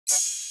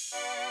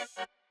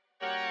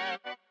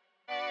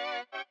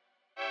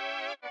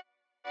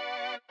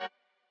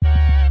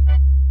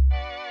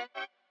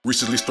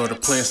Recently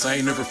started playing, so I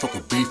ain't never fuck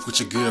with beef with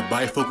your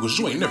goodbye focus.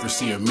 You ain't never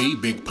seeing me.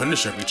 Big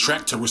punish every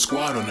track, terror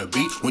squad on the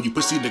beat. When you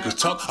pussy niggas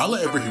talk, all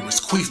I ever hear is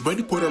Queef.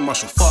 Buddy put on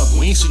Marshall Fog.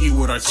 We ain't see you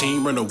with our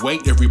team, run away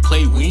every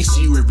play. We ain't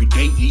see you every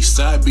day. East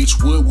side,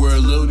 Beachwood, where a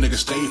little nigga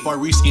stay.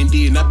 Far East,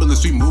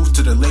 Indianapolis, we moved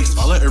to the lakes.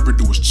 All I ever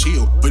do is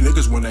chill. But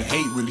niggas wanna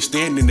hate, really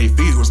stand in they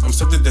feels. I'm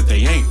something that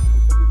they ain't.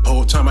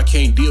 Whole time I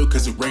can't deal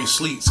cause it rain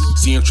sleets.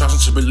 Seeing trials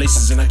and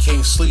tribulations and I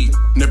can't sleep.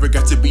 Never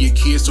got to be a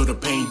kid so the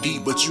pain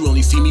deep. But you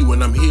only see me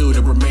when I'm healed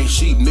and remain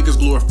sheep. Niggas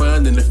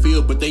glorifying in the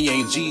field but they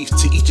ain't G's.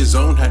 To each his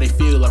own how they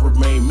feel, I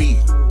remain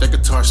me. That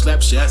guitar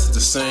slap shots is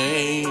the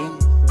same.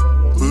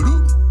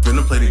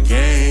 Finna play the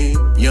game.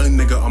 Young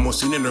nigga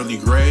almost in an early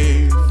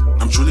grave.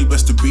 I'm truly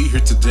blessed to be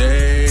here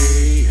today.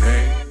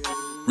 Hey.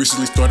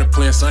 Recently started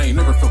playing, so I ain't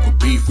never fuck with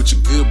beef with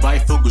your goodbye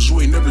focus. You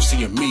ain't never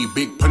seeing me.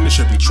 Big punish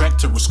every track,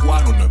 terror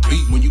squad on the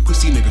beat. When you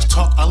pussy niggas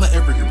talk, all I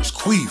ever hear is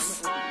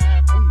Queef.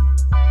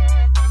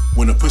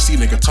 When a pussy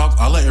nigga talk,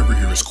 all I ever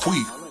hear is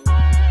Queef.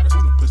 That's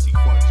when a pussy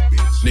farts,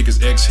 bitch.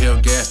 Niggas exhale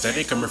gas, that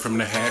ain't coming from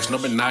the hash. No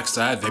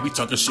monoxide, they be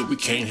talking shit we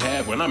can't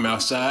have. When I'm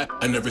outside,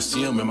 I never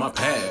see them in my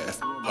path.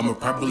 I'ma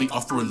probably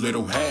offer a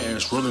little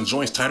hash. Rolling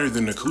joints tighter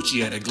than a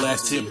coochie at a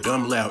glass tip.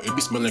 Dumb loud, it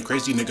be smelling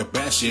crazy, nigga,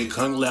 bad shit.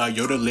 Kung Lao,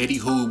 yo the lady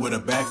who with a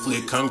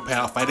backflip. Kung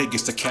Pao, fight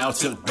against the cow,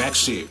 tilt back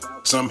shit.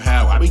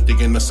 Somehow, I be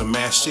thinking of some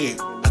ass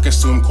shit. I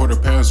consume quarter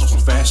pounds on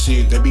some fast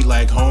shit. They be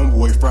like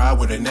homeboy fried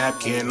with a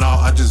napkin. Nah,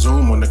 I just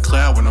zoom on the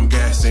cloud when I'm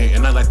gassing.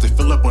 And I like to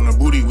fill up on the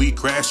booty we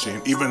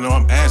crashing. Even though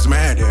I'm as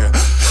mad, yeah.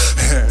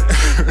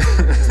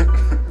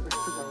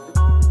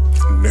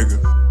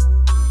 Nigga.